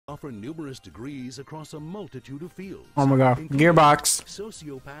offer numerous degrees across a multitude of fields. Oh my god. Gearbox.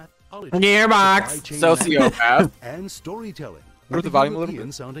 Sociopath, Gearbox. Sociopath. And storytelling Put the with a volume a little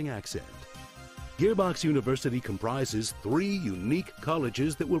European sounding accent. Gearbox University comprises 3 unique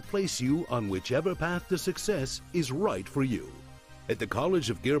colleges that will place you on whichever path to success is right for you. At the College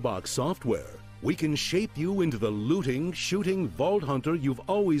of Gearbox Software, we can shape you into the looting, shooting vault hunter you've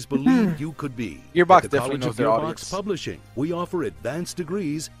always believed you could be. Gearbox At the definitely College knows of their Gearbox audience. Publishing, we offer advanced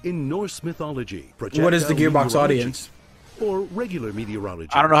degrees in Norse mythology. What is the Gearbox projectile audience? Or regular meteorology.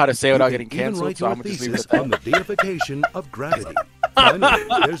 I don't know how to say it You without can getting even canceled, write so your I'm gonna just leave it thesis at that. on the deification of gravity. Finally,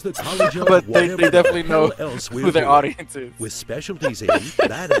 there's the College of But they whatever definitely the know hell else we're who their doing. audience is. With specialties in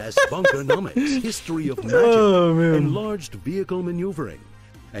badass bunkernomics, history of magic, enlarged vehicle maneuvering,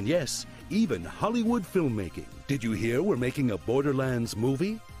 and yes, even Hollywood filmmaking. Did you hear we're making a Borderlands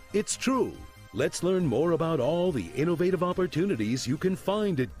movie? It's true. Let's learn more about all the innovative opportunities you can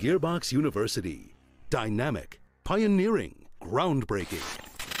find at Gearbox University. Dynamic, pioneering, groundbreaking.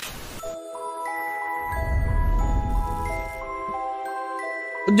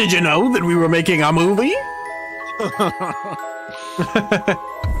 Did you know that we were making a movie?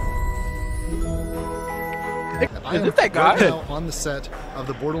 I am that guy? right now on the set of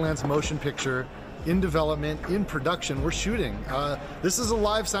the Borderlands motion picture, in development, in production. We're shooting. This is a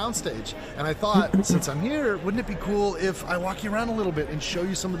live soundstage, and I thought, since I'm here, wouldn't it be cool if I walk you around a little bit and show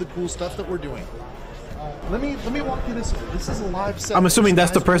you some of the cool stuff that we're doing? Let me walk you this way. This is a live set. I'm assuming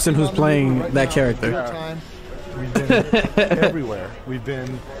that's the Guys person working who's on the playing movie right that now, character. real time. We've been everywhere. We've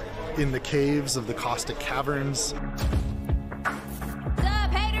been in the caves of the caustic caverns.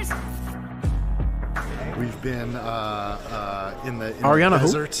 We've been in the Ariana who?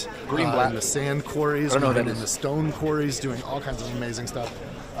 desert, in the sand quarries, I don't know we've what been that in the is. stone quarries, doing all kinds of amazing stuff.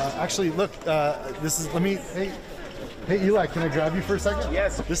 Actually, look, this is, hey Eli, can I grab you for a second?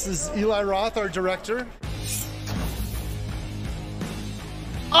 Yes. This is Eli Roth, our director.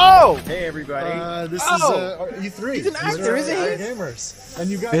 Oh! Hey everybody. This Oh! is E3. He's an actor, isn't he? Gamers. And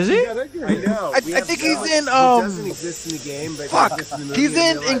you got, Is he? You got Edgar I here. know. I We have think he's Alex, in, who doesn't exist in the game, but Fuck! exists in the movie He's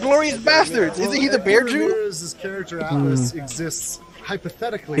in real life. Inglourious Bastards. Isn't he the bear Edgar Jew? Ramirez's character Atlas exists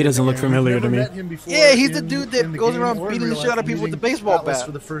hypothetically. He doesn't look and familiar we've to never me. met him before Yeah, he's the in- dude that in the goes game around or beating the real shit out of life, people with the meeting baseball Atlas bat.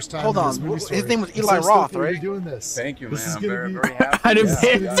 for the first time Hold in on, this movie his story. name was I'm Eli so Roth, stoked that you're right? doing this. Thank you, man. This is I'm gonna very, be- very happy. I didn't This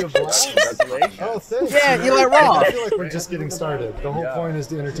pay is gonna be a blast. Congratulations. Oh, thanks. Yeah, Eli I Roth. feel like we're just getting started. The whole point is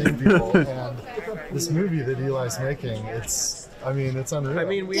to entertain people, and this movie that Eli's making, it's unreal. I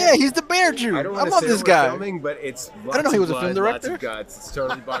mean, Yeah, he's the bear Jew. I don't I wanna love say this we're guy. Filming, but it's I don't know he was a film lots director. of guts. It's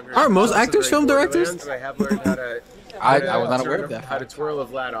totally bonkers. Aren't most I'm also actors very film directors? Borderlands. I have learned how to. I was not aware of that. How to twirl a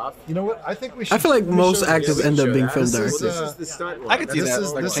flat off. You know what? I think we should. I feel like we most should- actors Yeah, we end up should. being film This is, directors. This is the stunt one. I could see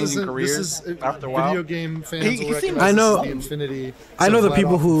That's- that, like changing careers after a while. Video game fans He will seems- recognize I know- this is the Infinity. I know the flat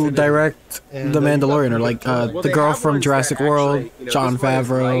people off who Infinity. direct And, The you've got Mandalorian, or like Well, the they girl have from ones Jurassic that World, actually, you know, Jon this one is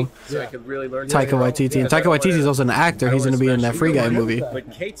Favreau, light, so I could really learn Taika Waititi. And Taika Waititi is also an actor. He's going to be in that Free Guy movie. But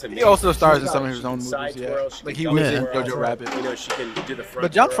Kate's He also stars in some of his She own can movies, side yeah. twirl, she Like can he was Yeah. in double Jojo twirl. Rabbit. You know, she can do the front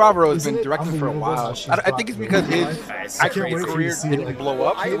But Jon twirl. Favreau has Isn't been it directing for a unbelievable how while. she's I think brought it's the because movie his life? I acting can't wait for you career to see, didn't like, blow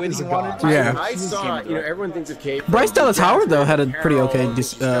up the way is he a wanted god. to. Yeah. I saw, you know, everyone thinks of Kate. Bryce Dallas Howard, though, had a Catherine pretty okay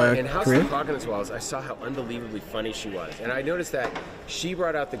Carroll, and House career. of Dragon as well. As I saw how unbelievably funny she was, and I noticed that she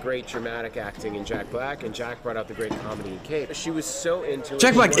brought out the great dramatic acting in Jack Black, and Jack brought out the great comedy in Kate. She was so into it.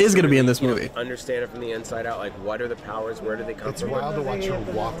 Jack She Black wants is gonna be in really, this you know, movie. Understand it from the inside out. Like, what are the powers? Where do they come It's from? wild to watch her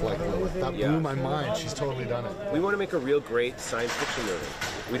walk like Lilith. That Yeah. blew my mind. She's totally done it. We want to make a real great science fiction movie.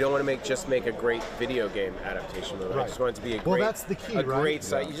 We don't want to just make a great video game adaptation movie. I Right. just want it to be a Well, great. that's the key, a right? great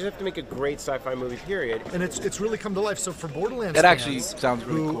sci. You just have to make a great sci-fi movie. Period. And it's really come to life. So for Borderlands, That actually fans sounds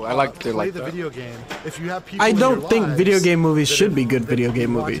really who, cool. I like that they play like the that. video game. If you have people I in don't your think lives video game movies that should have- be good that video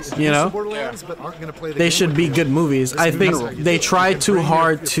game want to movies, introduce you know? the Borderlands, but aren't gonna play the They game should with be you. good movies. This I movie is think how you they do it. try You can too bring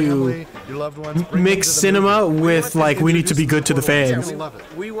hard your to family, your loved ones, bring them mix to the cinema movie. with, like, we need to be good to the fans. Yeah, we love it.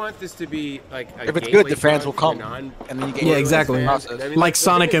 We want this to be like a If it's gateway good, the fans will drug for come, non- and then you get Yeah, exactly. process. I mean, Like the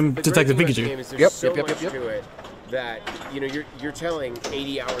Sonic thing is- and the Detective great thing Pikachu. about the game is there's Yep, so yep, yep, much yep. to it that you're telling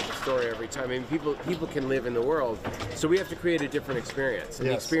 80 hours of story every time. I mean, people can live in the world, so we have to create a different experience, and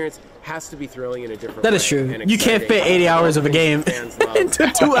the Yes. experience has to be thrilling in a different That way. is true. and You can't exciting. fit 80 hours of a game Fans love. into 2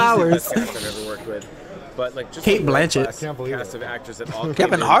 He's the hours. best cast I've ever worked with. But like just Kate a Blanchett. world-class Can't believe cast it. of actors that all Kevin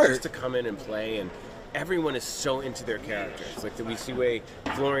came in Hart. just to come in and play, and everyone is so into their characters. Like we see way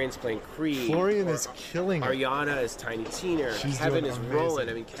Florian's playing Creed. Florian is killing it. Ariana is Tiny Tina. Kevin is rolling.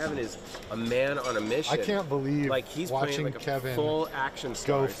 I mean, Kevin is a man on a mission. I can't believe like he's watching playing like Kevin a full action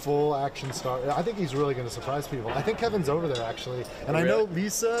star. Go full action star. I think he's really going to surprise people. I think Kevin's over there actually, and I know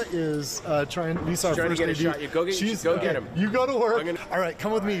Lisa is trying. Lisa, our trying to first get a AD, shot. You go get him. You go to work. All right,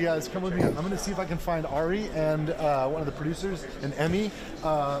 come with me, guys. Come with me. I'm going to see if I can find Ari and one of the producers and Emmy.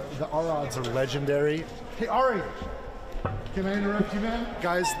 The R-Odds are legendary. Hey, Ari. Can I interrupt you, man?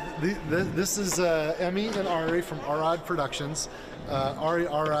 Guys, this is Emmy and Ari from R-Odd Productions. Ari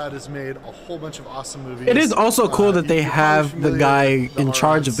Arad has made a whole bunch of awesome movies. It is also cool that they have the guy in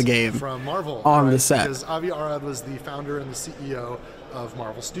charge of the game from Marvel on the set. Because Avi Arad was the founder and the CEO of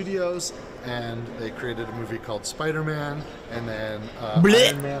Marvel Studios, and they created a movie called Spider-Man, and then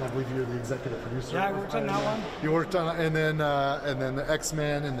Iron Man. I believe you were the executive producer. Yeah, I worked on that one. You worked on, and then the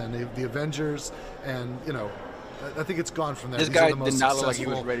X-Men, and then the Avengers, and you know. I think it's gone from there. This guy did not look like he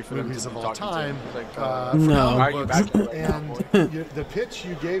was ready for movies of all time. No. And the pitch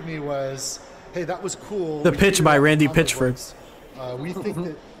you gave me was, "Hey, that was cool." The pitch by Randy Pitchford. We think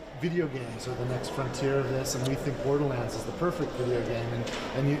that video games are the next frontier of this, and we think Borderlands is the perfect video game.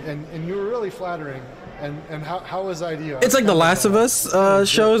 And you were really flattering. And how was idea? It's like the Last of Us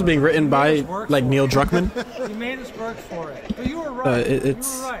shows being written by like Neil Druckmann. You made us work for it. But you were right.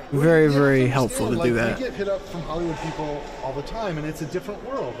 It's very, very helpful to do that. We get hit up from Hollywood people all the time, and it's a different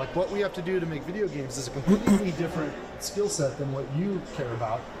world. Like what we have to do to make video games is a completely different skill set than what you care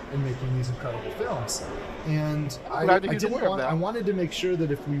about in making these incredible films. And I wanted to make sure that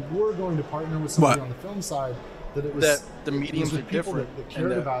if we were going to partner with somebody on the film side, that it was that the mediums are different. That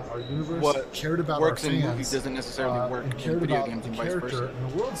cared about our universe, what cared about works our fans, in movies doesn't necessarily work in video games and vice versa.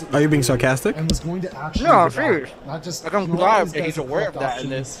 Are you being sarcastic? And was going to actually serious. Not just. Like, I'm glad that he's aware of that in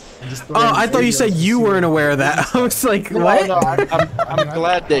this. Oh, I thought you said you weren't aware of that. I was like, what? No, I'm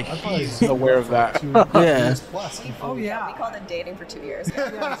glad that he's aware of that. Yeah. Oh yeah. We called it dating for 2 years.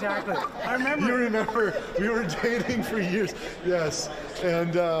 Yeah, exactly. I remember. You remember we were dating for years. Yes,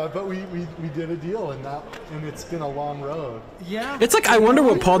 and but we did a deal, and it's been a long road. Yeah. It's like I wonder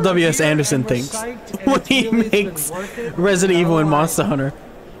what Paul W.S. Anderson thinks when he makes Resident Evil and Monster Hunter.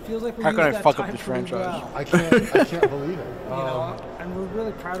 Feels like How can I fuck up this franchise? I can't believe it. And we're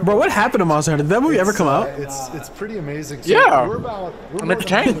really proud of Bro, what happened to Monster Hunter? Did that movie ever come out? It's pretty amazing. So Yeah. we're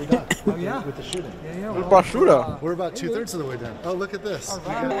entertained. Oh yeah. With the shooting. Yeah. What about Shooter? We're about 2/3 of the way done. Oh, look at this.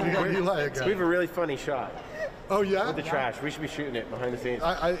 We got Eli again. We have a really funny shot. Oh yeah. With the trash, we should be shooting it behind the scenes.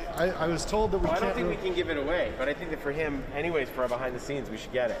 I was told that we can't. I don't think we can give it away, but I think that for him, anyways, for our behind the scenes, we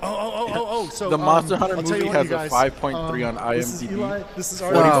should get it. Oh. So The Monster Hunter I'll tell you movie what, has you a guys, 5.3 on This is Eli. IMDb, This is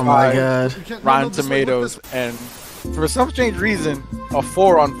Oh my god. Rotten Tomatoes, and for some strange reason, a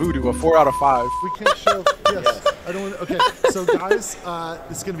 4 on Voodoo, a 4 out of 5. We can't show. Yes. I don't. Okay. So guys,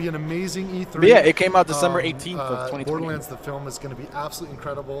 it's going to be an amazing E3. But yeah, it came out December 18th of 2020. Borderlands, the film, is going to be absolutely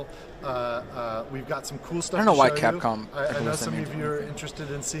incredible. We've got some cool stuff. I don't know why to show you. Capcom. I know some of you are interested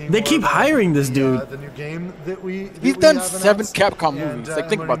in seeing. They keep hiring this dude. The new game that we. He's done 7 Capcom movies. Like,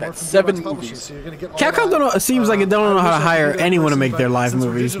 think about that. 7 movies. So Capcom seems like it don't know how to hire anyone to make their live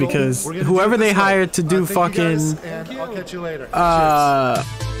movies because whoever they hired to do fucking I'll catch you later.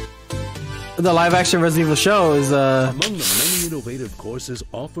 the live action Resident Evil show is Among the many innovative courses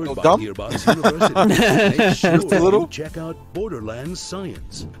offered by dumb? Gearbox University, make sure you check out Borderlands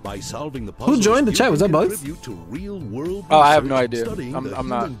Science. By solving the puzzles, joined the chat? Was that Bugs? contribute to real-world Oh, I have no research idea. studying I'm the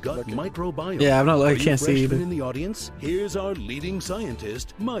not human gut looking. microbiome. Yeah, I'm not. I For you can't see freshmen either. in the audience, here's our leading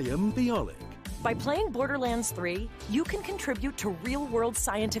scientist, Mayim Bialik. By playing Borderlands 3, you can contribute to real-world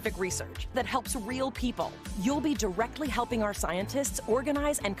scientific research that helps real people. You'll be directly helping our scientists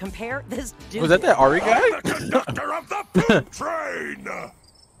organize and compare this. Was that Ari guy? The conductor of the poop train!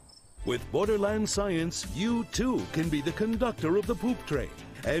 With Borderlands Science, you too can be the conductor of the poop train.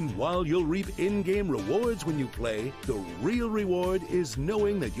 And while you'll reap in-game rewards when you play, the real reward is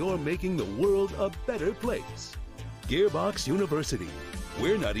knowing that you're making the world a better place. Gearbox University.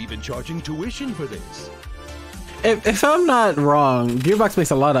 We're not even charging tuition for this. If I'm not wrong, Gearbox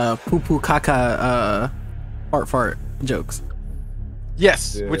makes a lot of poo-poo caca fart jokes.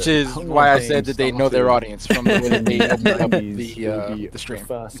 Yes, which is why I said that they know their audience from the way that they open up the stream.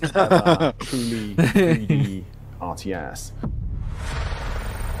 First ever truly 3D RTS.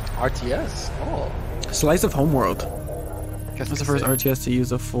 RTS? Oh. Slice of Homeworld. That's the first RTS to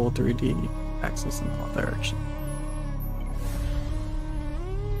use a full 3D axis in all directions.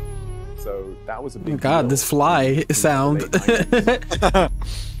 So that was a big God, deal. this fly In the sound. late 90s.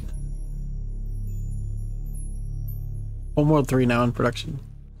 Homeworld 3 now in production.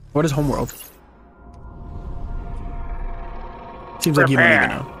 What is Homeworld? Seems like you don't even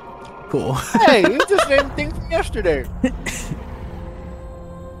know. Cool. Hey, it's the same thing from yesterday.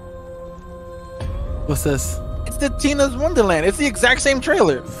 What's this? It's the Tina's Wonderland. It's the exact same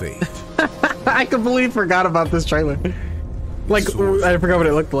trailer. Fate. I completely forgot about this trailer. Like, I forgot what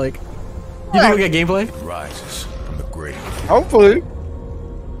it looked like. You think we'll get gameplay? It rises from the grave. Hopefully.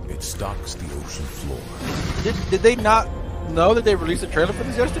 It stalks the ocean floor. Did they not know that they released a trailer for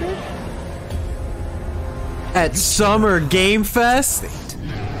this yesterday? At Summer Game Fest?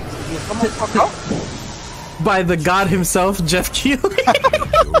 By the god himself, Jeff Keighley.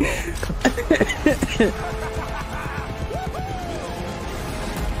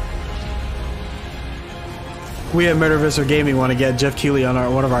 We at Metaverse or Gaming want to get Jeff Keighley on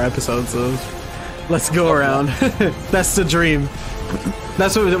one of our episodes, so let's go around. That's the dream.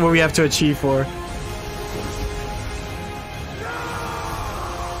 That's what we have to achieve for.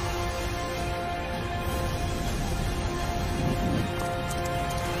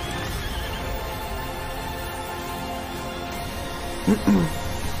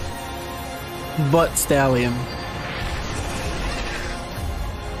 Butt Stallion.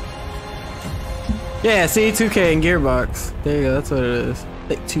 Yeah, see 2K and Gearbox. There you go, that's what it is.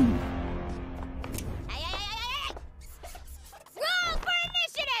 Take 2. Roll for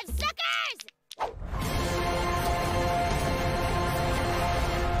initiative, suckers!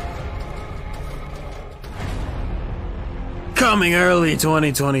 Coming early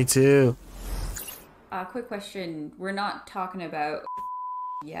 2022. Quick question. We're not talking about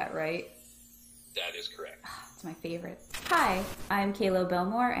yet, right? That is correct. It's my favorite. Hi, I'm Kayla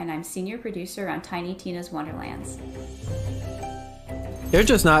Belmore, and I'm senior producer on Tiny Tina's Wonderlands. They're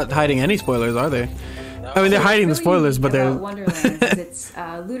just not hiding any spoilers, are they? I mean, they're hiding the spoilers, but they're... Wonderlands is it's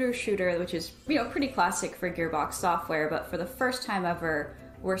a looter shooter, which is, you know, pretty classic for Gearbox software, but for the first time ever,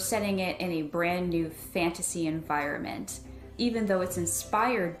 we're setting it in a brand new fantasy environment. Even though it's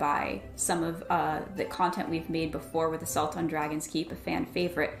inspired by some of the content we've made before with Assault on Dragon's Keep, a fan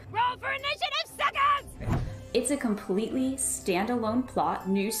favorite. Roll for initiative, suckers! It's a completely standalone plot,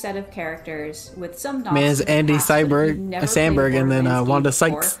 new set of characters with some nods Man's to the Andy past, but if you've never Sandberg played and then Borderlands Wanda games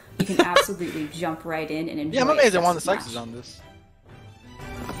before, Sykes. You can absolutely jump right in and enjoy Yeah, I'm it amazed that just Wanda as Sykes much. is on this.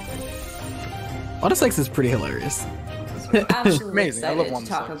 Wanda Sykes is pretty hilarious. Absolutely Amazing. I love excited Wanda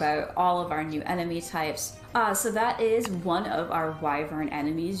to talk Sykes. about all of our new enemy types. So that is one of our wyvern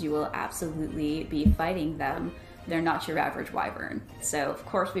enemies. You will absolutely be fighting them. They're not your average wyvern. So of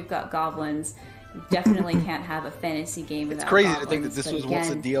course we've got goblins. You definitely can't have a fantasy game without It's crazy goblins, to think that this but was once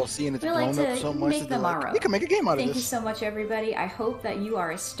a again, DLC and it's we blown like up to so much make that they're them our like, own. you can make a game out of Thank this. you so much, everybody. I hope that you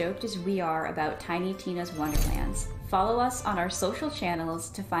are as stoked as we are about Tiny Tina's Wonderlands. Follow us on our social channels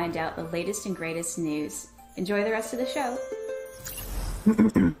to find out the latest and greatest news. Enjoy the rest of the show.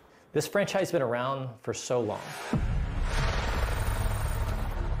 This franchise has been around for so long.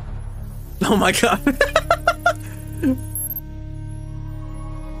 Oh my god.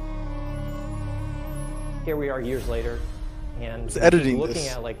 Here we are years later, and It's editing looking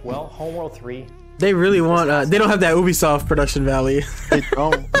this. at like, well, Homeworld 3. They really want, they don't have that Ubisoft production value. They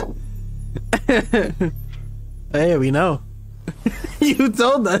don't. Hey, we know. You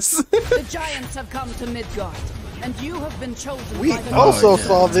told us. The giants have come to Midgard, and you have been chosen We by the also gods.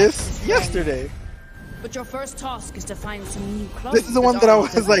 saw this yesterday. But your first task is to find some new clothes. This is the one that I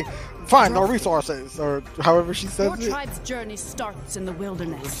was like, find no resources, or however she Your says it. tribe's journey starts in the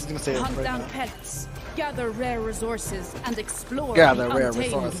wilderness. She's gonna say it Hunt right down now. pets, gather rare resources, and explore Gather the rare untamed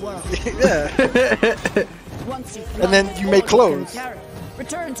resources. world. Yeah. Once you've And then plugged you make all you can clothes. carry,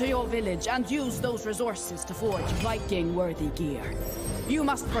 return to your village and use those resources to forge Viking-worthy gear. You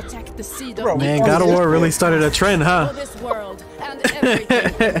must protect the seed of Man, God of War really started a trend, For huh? this world and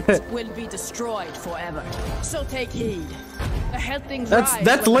everything in it will be destroyed forever. So take heed. The helpings That's rise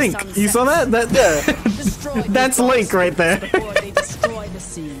that's when the Link. sun You saw that? sets. That Destroy that's the Link right there. before they destroy the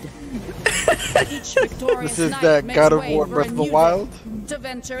seed. Each victorious This is knight that makes God of way War for Breath a of the new Wild. day to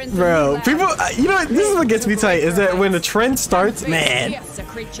venture into Bro, new people, lands. you know what? This is what gets me tight. Is that when the trend starts, man.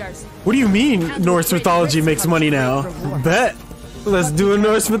 What do you mean Norse mythology makes money now? Bet. Let's do a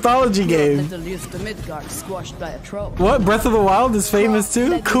Norse mythology game. Little used to Midgard squashed by a troll. What? Breath of the Wild is famous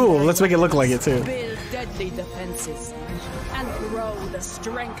too? Cool. Let's make it look like it too. Build deadly defenses and grow the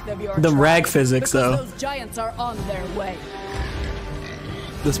strength of your Them tribe, rag physics, because though. those giants are on their way.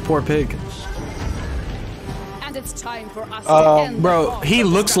 This poor pig. And it's time for us to end Bro, he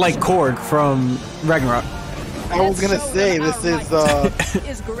looks like Korg from Ragnarok. I was gonna say this is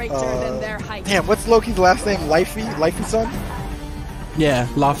is greater than their height. damn, what's Loki's last name? Lifey son? Yeah,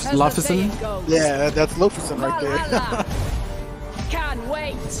 Lofison. Yeah, that's Lofison right there. Valhalla. Can't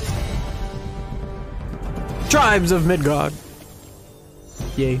wait. Tribes of Midgard.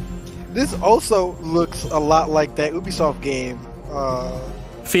 Yay. This also looks a lot like that Ubisoft game.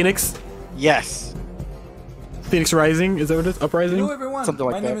 Phoenix? Yes. Phoenix Rising? Is that what it is? Uprising? Hello everyone, Something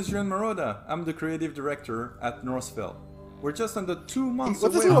like my that. name is Ren Maroda. I'm the creative director at Northville. We're just under 2 months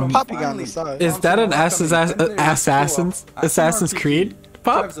What's this away little from poppy on finally the side? Is that an Assassin's Creed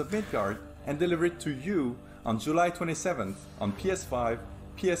pop? Tribes of Midgard and deliver it to you on July 27th on PS5,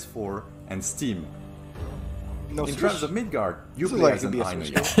 PS4, and Steam. No in Switch. Tribes of Midgard, you This is play like as to an be a Ainu,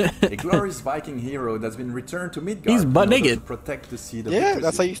 Switch. a glorious Viking hero that's been returned to Midgard. He's butt in order naked. to protect the seed of Yeah, victory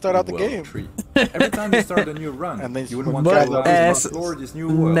that's how you start out the in World game. 3. Every time you start a new run, And then you will want butt to go out ass and explore this new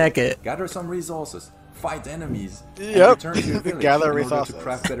world, naked. gather some resources, fight enemies, Yep. and return to your village Gather in order resources. to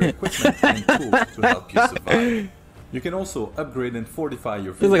craft better equipment and tools to help you survive. You can also upgrade and fortify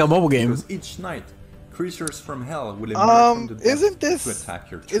your village. It's like a mobile game. Because each night, creatures from hell will emerge from the depths Isn't this? to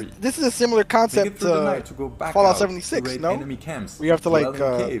attack your tree. This is a similar Make it concept through the to night to go back Fallout out 76, to raid no? enemy camps, Where you have to like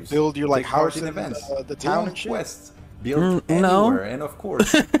dwell in caves, build your like take part house in in events, the go town on and shit. quests, build no. anywhere, and of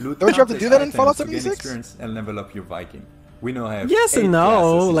course, loot Don't you have to do that in countless Fallout items to gain 76? experience and level up your Viking. We now have Yes 8 and no.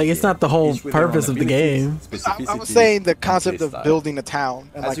 classes in Like, the it's game, not the whole each with their own purpose of the abilities, game. I was specificities, saying the and concept of playstyle. building a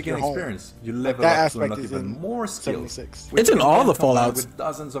town and As like you your gain home. experience, you Like, level that up to aspect unlock is even in more skills. 76. It's in which all can the combine Fallouts. With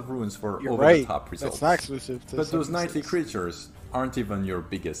dozens of runes for You're over right. the top results. That's not exclusive to But those 76. nightly creatures aren't even your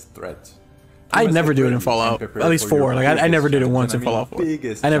biggest threat. I You must never get do it in ready Fallout. and prepare At least for your 4. Like, I never did it biggest once in challenge, Fallout 4.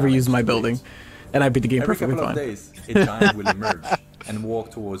 biggest I never used my challenge to building. wait. And I beat the game Every perfectly couple of fine. days, a giant will emerge and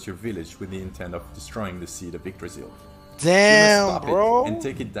walk towards your village with the intent of destroying the seed of Yggdrasil. Damn, you must stop bro. it and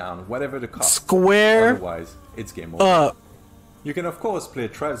take it down, whatever the cost. Square Otherwise, it's game over. up. You can of course play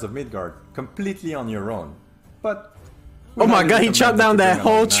Tribes of Midgard completely on your own, but Oh my god, he chopped down that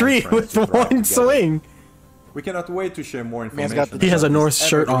whole tree with one swing. We cannot wait to share more Man's information. got the- He has a about Norse this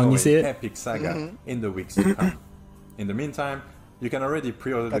shirt on, you ever-growing see it? Epic saga in the weeks to come. In the meantime, you can already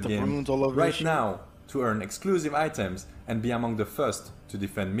pre-order Got the the game runes all over right his now to earn exclusive items and be among the first to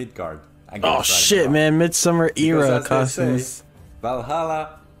defend Midgard against Oh Ragnarok. shit, man. Midsummer Because era as they say, costumes.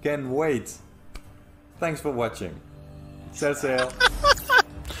 Valhalla can wait. Thanks for watching. Sail sail.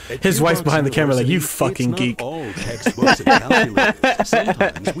 His wife's behind the camera like, you fucking geek. It's not all textbooks and calculators.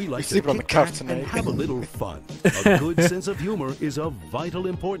 Sometimes we like to sleeping on the kick couch back tonight. and have a little fun. A good sense of humor is of vital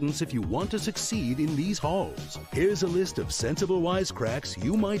importance if you want to succeed in these halls. Here's a list of sensible wisecracks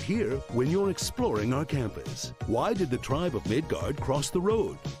you might hear when you're exploring our campus. Why did the tribe of Midgard cross the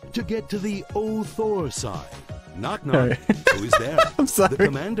road? To get to the Thor side. Knock knock. Who's there? I'm sorry. The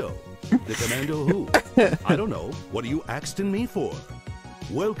commando. The commando who? I don't know. What are you axing me for?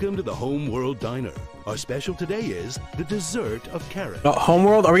 Welcome to the Homeworld Diner. Our special today is the dessert of carrot.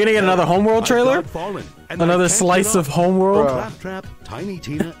 Homeworld? Are we gonna get another Homeworld trailer? Another slice of Homeworld? Claptrap, Tiny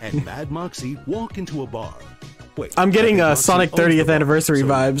Tina, and Mad Moxie walk into a bar. Wait, I'm getting Mad Sonic Moxie owns 30th the bar, anniversary so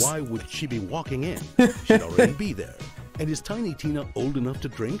vibes. Why would she be walking in? She'd already be there. And is Tiny Tina old enough to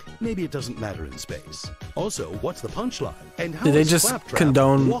drink? Maybe it doesn't matter in space. Also, what's the punchline? And how Did they is just Claptrap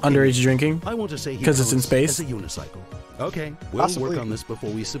condone walking underage in? drinking? I want to say he because it's in counts space. as a unicycle. Okay, we'll Possibly. work on this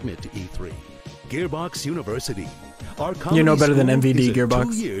before we submit to E3. Gearbox University. Our You know better than comedy MVD, school is a Gearbox.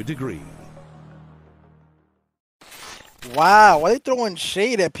 2-year degree. Wow, why are they throwing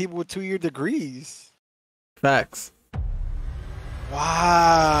shade at people with 2-year degrees? Facts.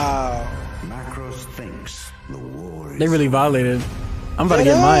 Wow. Macros thinks the war They really violated. I'm about to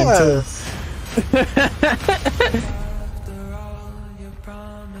get mine too.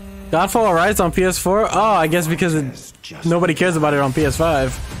 Godfall Rise on PS4? Oh, I guess because nobody cares about it on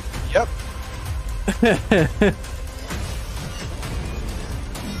PS5. Yep.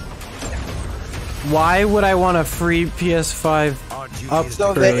 Why would I want a free PS5 upgrade?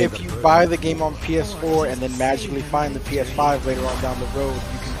 So that if you buy the game on PS4 and then magically find the PS5 later on down the road,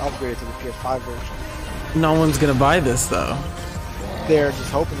 you can upgrade it to the PS5 version. No one's gonna buy this though. They're just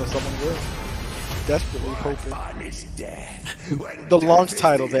hoping that someone will. Desperately hoping. The launch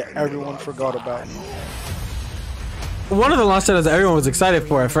title that everyone forgot about. One of the launch titles that everyone was excited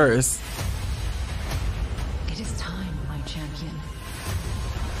for at first. It is time, my champion.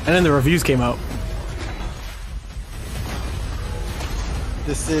 And then the reviews came out.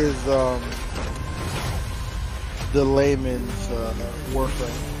 This is the layman's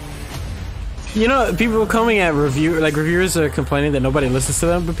Warframe. You know, people coming at reviewers are complaining that nobody listens to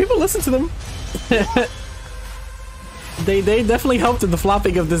them, but people listen to them. They definitely helped in the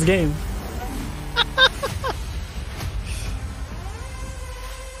flopping of this game.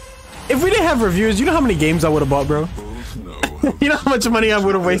 If we didn't have reviews, you know how many games I would have bought, bro? You know how much money I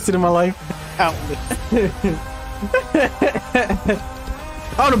would have wasted in my life? Countless.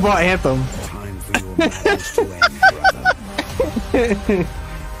 I would have bought Anthem. Time for your madness to end, brother.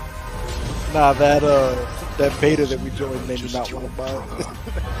 Nah, that beta that we joined made me not want to buy it.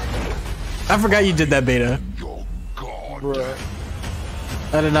 I forgot you did that beta. Bruh.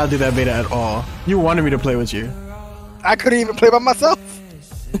 I did not do that beta at all. You wanted me to play with you. I couldn't even play by myself.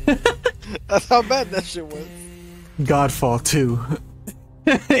 That's how bad that shit was. Godfall 2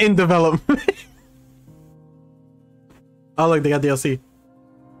 in development. Oh look, they got DLC.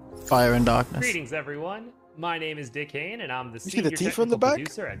 Fire and Darkness. Greetings, everyone. My name is Dick Hayne, and I'm the senior teeth technical from the back?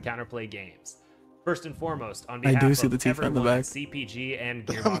 producer at Counterplay Games. First and foremost, on I behalf do see of the teeth from the everyone back. at CPG and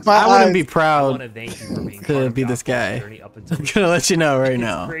Gearbox, I wouldn't be I proud want to thank you for being part to of be this Godfall's guy. journey up until I'm gonna let you know right it's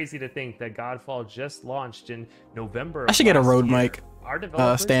now. crazy to think that Godfall just launched in November. I should get a of Rode last year. mic Our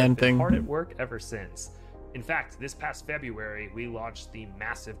developers stand have been thing. hard at work ever since. In fact, this past February, we launched the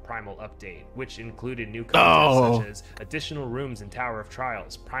massive Primal update, which included new content such as additional rooms in Tower of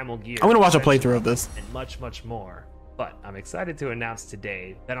Trials, Primal Gear, I'm gonna watch a Ascension, playthrough of this. and much, much more. But I'm excited to announce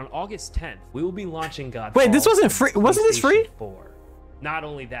today that on August 10th, we will be launching Godfall. Wait, this wasn't on free? Wasn't this free? PlayStation 4. Not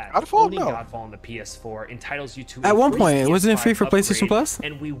only that, Godfall? owning No. Godfall on the PS4 entitles you to At a one free point, wasn't it free PS5 for PlayStation upgrade, Plus?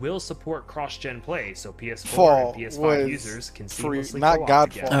 And we will support cross-gen play, so PS4 Fall and PS5 was users can free, seamlessly not co-op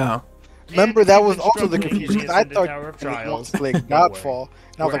Godfall. together. Oh. Remember, And that if was you've also the been struggling confusion. to I get into thought Tower of you wanted Trials, to play don't Godfall. worry.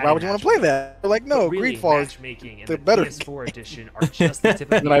 And I was We're like, why would you want to play that? They're like, no, But really, Greedfall is matchmaking and the the better PS4 edition are just the tip of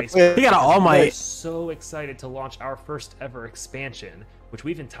the Then I iceberg. played- You got an All We're Might. so excited to launch our first ever expansion, which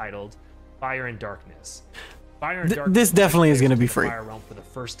we've entitled Fire and Darkness. Fire and Darkness This definitely is takes gonna be the free Fire realm for the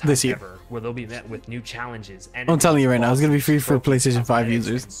first time this year. ever, where they'll be met with new challenges. And I'm telling you right now, it's bosses, gonna be free for trophies, PlayStation 5 athletics,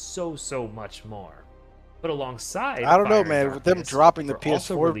 users. and so much more. But alongside, I don't know, Fire and man. With them Darkness, dropping the we're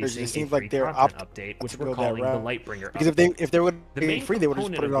also PS4 releasing version, it a seems like free they're content opting update, which to we're go that calling the route. Lightbringer Because update. if they would The be main free, they would have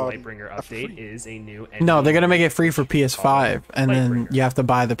just component put it of on the Lightbringer a free. update is a new No, they're gonna make it free for which is called PS5, and then Lightbringer. you have to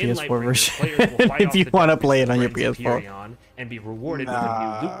buy the In PS4 Lightbringer, version players will fight if off you the want to darkness play it that on your brings PS4. Empyrean and be rewarded with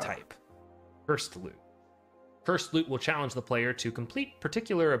a new loot type, Cursed Loot. Cursed Loot will challenge the player to complete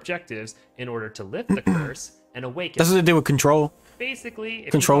particular objectives in order to lift the curse and awaken. That's what they did with Control. Basically,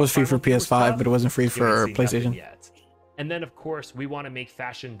 if Control you was free thought for Primal 2 was PS5, tough, but it wasn't free you for ain't seen nothing PlayStation. yet. And then, of course, we want to make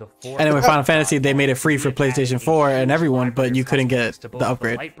fashion the fourth. And then with Final Fantasy, they made it free for PlayStation 4 and everyone, but you couldn't get to both the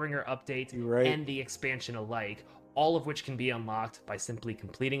upgrade. Lightbringer update right. and the expansion alike, all of which can be unlocked by simply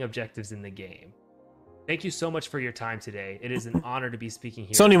completing objectives in the game. Thank you so much for your time today. It is an honor to be speaking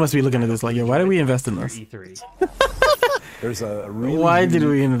here. Sony must be looking at this like, yo, why did we invest in this? E3. There's a really Why did unique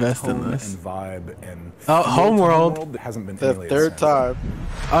we invest in tone this? and vibe and Oh, feel to Homeworld. that hasn't been The emulated third since. time.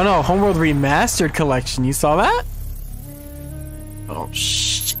 Oh no, Homeworld Remastered Collection. You saw that? Oh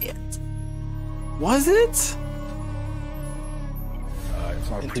shit. Was it? It's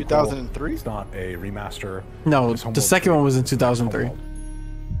not a In prequel. 2003? It's not a remaster. No, It's the Homeworld second 3. one was in 2003. Homeworld.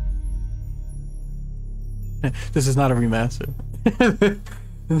 This is not a remaster.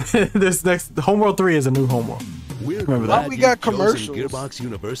 This next Homeworld 3 is a new Homeworld. We're Remember glad that. we you've got chosen commercials. Gearbox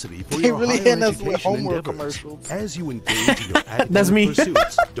University for They your really higher hitting us with education homework endeavors. commercials. As you engage in your academic That's me.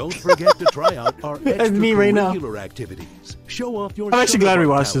 pursuits, don't forget to try out our That's me right now. extracurricular activities. Show off your I'm actually glad we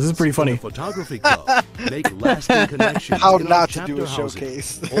show-off watched this. This is pretty funny. talents in the photography club. Make lasting connections How in our not to do chapter a houses.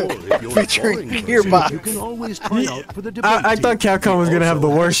 showcase. Or if you're a Featuring boring person, Gearbox. you can always try out for the debate I thought team. Capcom was gonna have the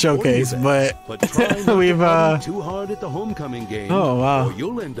Also worst showcase, sporting but try not to we've party too hard at the homecoming game. Oh, wow. Or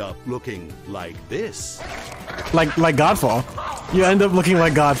you'll end up looking like this. like Godfall. You end up looking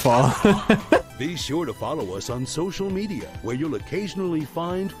like Godfall. Be sure to follow us on social media, where you'll occasionally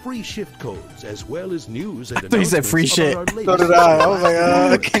find free shift codes as well as news and thought you said free announcements shit. about our So latest did I. I was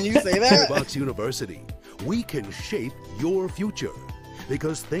programs. like, can you say that? Gearbox University. We can shape your future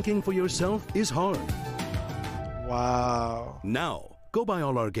because thinking for yourself is hard. Wow. Now, go buy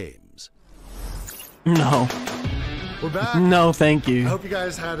all our games. No. We're back. No, thank I you. hope you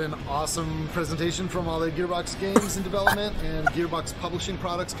guys had an awesome presentation from all the Gearbox games in development and Gearbox publishing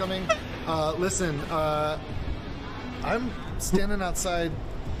products coming. Listen, I'm standing outside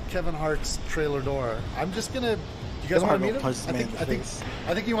Kevin Hart's trailer door. I'm just gonna. You guys Kevin want to Hart meet gonna him? punch this man in the face.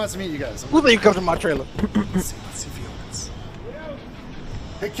 I think he wants to meet you guys. Who think you come to my trailer? Let's see if he opens.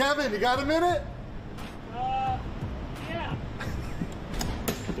 Hey Kevin, you got a minute? Yeah.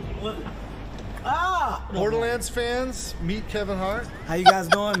 Borderlands fans, meet Kevin Hart. How you guys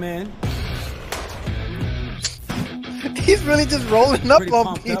doing, man? He's really just rolling up Pretty on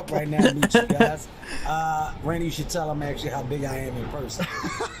pumped people. up right now to meet you guys. Randy, you should tell them actually how big I am in person.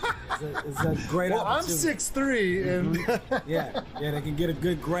 It's a great Well, I'm opportunity. 6'3", and yeah, they can get a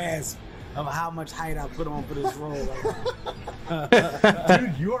good grasp of how much height I put on for this role right now.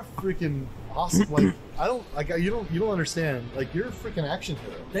 Dude, you are freaking awesome. Like you don't understand. Like you're a freaking action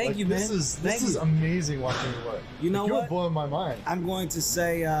hero. Thank you, man. This is amazing watching you work. You know like, what? You're blowing my mind. I'm going to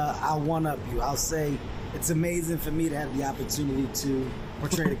say I'll one up you. I'll say it's amazing for me to have the opportunity to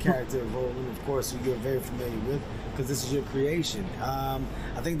portray the character of Roland, of course, who you're very familiar with, because this is your creation.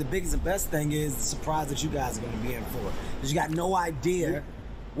 I think the biggest and best thing is the surprise that you guys are going to be in for, because you got no idea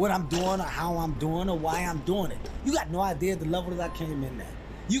what I'm doing or how I'm doing or why I'm doing it. You got no idea the level that I came in at.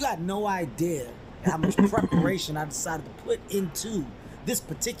 You got no idea how much preparation I decided to put into this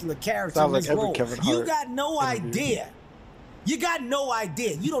particular character. Sounds like this every role. Kevin Hart You got no idea. You got no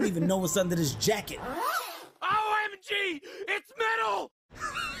idea. You don't even know what's under this jacket. OMG! It's metal!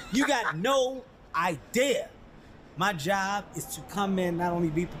 You got no idea. My job is to come in, not only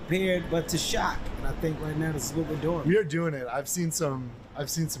be prepared, but to shock. And I think right now this is what we're doing. We are doing it. I've seen some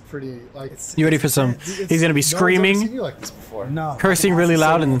pretty like. You ready for some? He's gonna be screaming, No one's ever seen you like this before. No. cursing really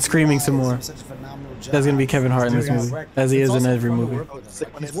loud, and then screaming some more. That's gonna be Kevin Hart in this movie, as he is in every movie.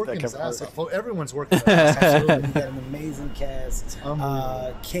 He's working his ass off. Everyone's working his ass off. Absolutely. You got an amazing cast.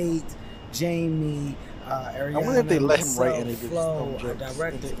 Kate, Jamie, Ariana, I wonder if they let him write any of his Flo, own jokes.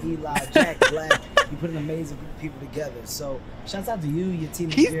 director Eli, Jack Black. You put an amazing group of people together. So shouts out to you, your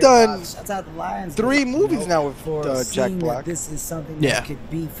team. He's Gearbox. done Shouts out to Lions. 3 movies now with for Jack seeing that Black. this is something Yeah. that could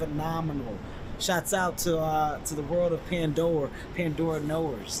be phenomenal. Shouts out to the world of Pandora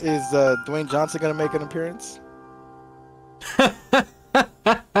knowers. Is Dwayne Johnson gonna make an appearance?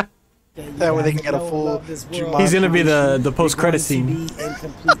 That way they can get a full. He's gonna be the post credit scene In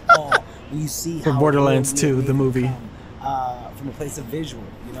complete awe when you see for how Borderlands it really 2, the movie. from a place of visual,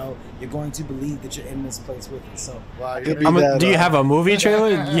 you know, you're going to believe that you're in this place with it. So, Do you have a movie trailer?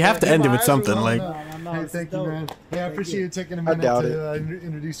 You have to end it with something like. Hey, thank you, man. Hey, I appreciate you taking a minute to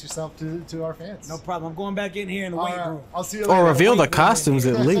introduce yourself to our fans. No problem. I'm going back in here in the weight room. I'll see you Or later. reveal the costumes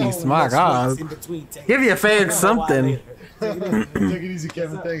at least. My God. Give your fans something. Take it easy,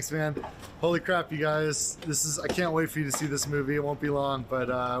 Kevin. Thanks, man. Holy crap, you guys. I can't wait for you to see this movie. It won't be long,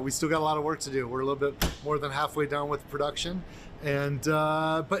 but we still got a lot of work to do. We're a little bit more than halfway done with production. And,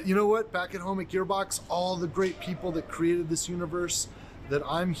 but you know what? Back at home at Gearbox, all the great people that created this universe that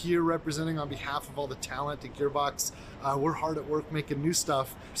I'm here representing on behalf of all the talent at Gearbox, we're hard at work making new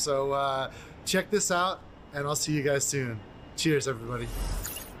stuff. So check this out, and I'll see you guys soon. Cheers, everybody.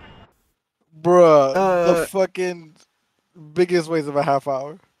 Bruh, the fucking biggest waste of a half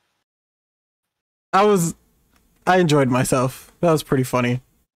hour. I enjoyed myself. That was pretty funny.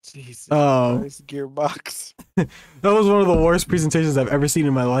 Jesus Christ, Gearbox. That was one of the worst presentations I've ever seen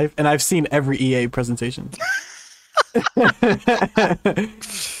in my life, and I've seen every EA presentation.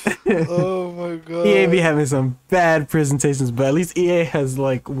 Oh my god. EA be having some bad presentations, but at least EA has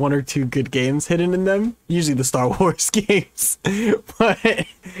like 1 or 2 good games hidden in them. Usually the Star Wars games. But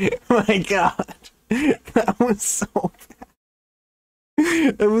my god. That was so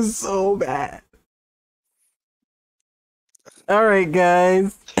bad. It was so bad. Alright,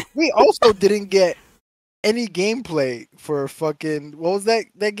 guys. We also didn't get any gameplay for fucking what was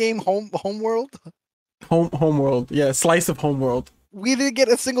that game? Homeworld? Homeworld. Yeah, Slice of Homeworld. We didn't get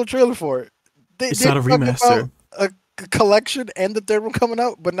a single trailer for it. It's not a remaster. A collection and the third one coming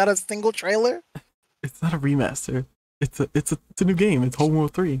out, but not a single trailer. It's not a remaster. It's a new game. It's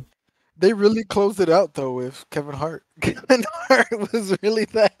Homeworld 3. They really closed it out though with Kevin Hart. Kevin Hart was really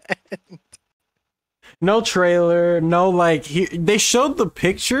that. No trailer, no like they showed the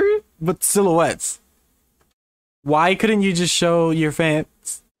picture but silhouettes. Why couldn't you just show your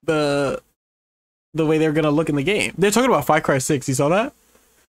fans the way they're gonna look in the game? They're talking about Far Cry 6, you saw that?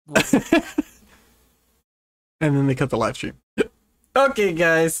 And then they cut the live stream. Okay,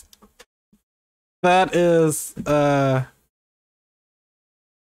 guys. That is yeah,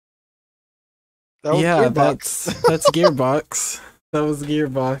 Gearbox. that's Gearbox. That was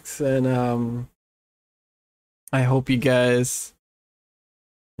Gearbox, and I hope you guys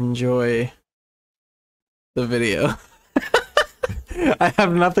enjoy the video. I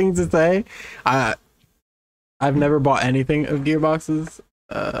have nothing to say. I've never bought anything of Gearbox's,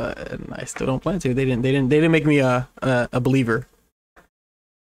 and I still don't plan to. They didn't make me a believer.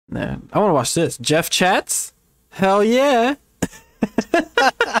 Nah, I want to watch this. Jeff chats? Hell yeah!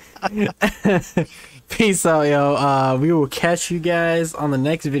 Peace out, yo. We will catch you guys on the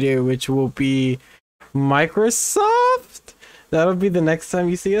next video, which will be Microsoft. That'll be the next time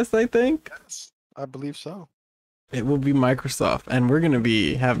you see us, I think. Yes, I believe so. It will be Microsoft, and we're gonna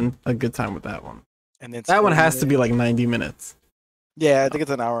be having a good time with that one. And then that one has to be like 90 minutes. Yeah, I think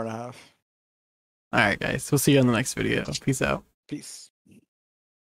it's an hour and a half. All right, guys. We'll see you on the next video. Peace out. Peace.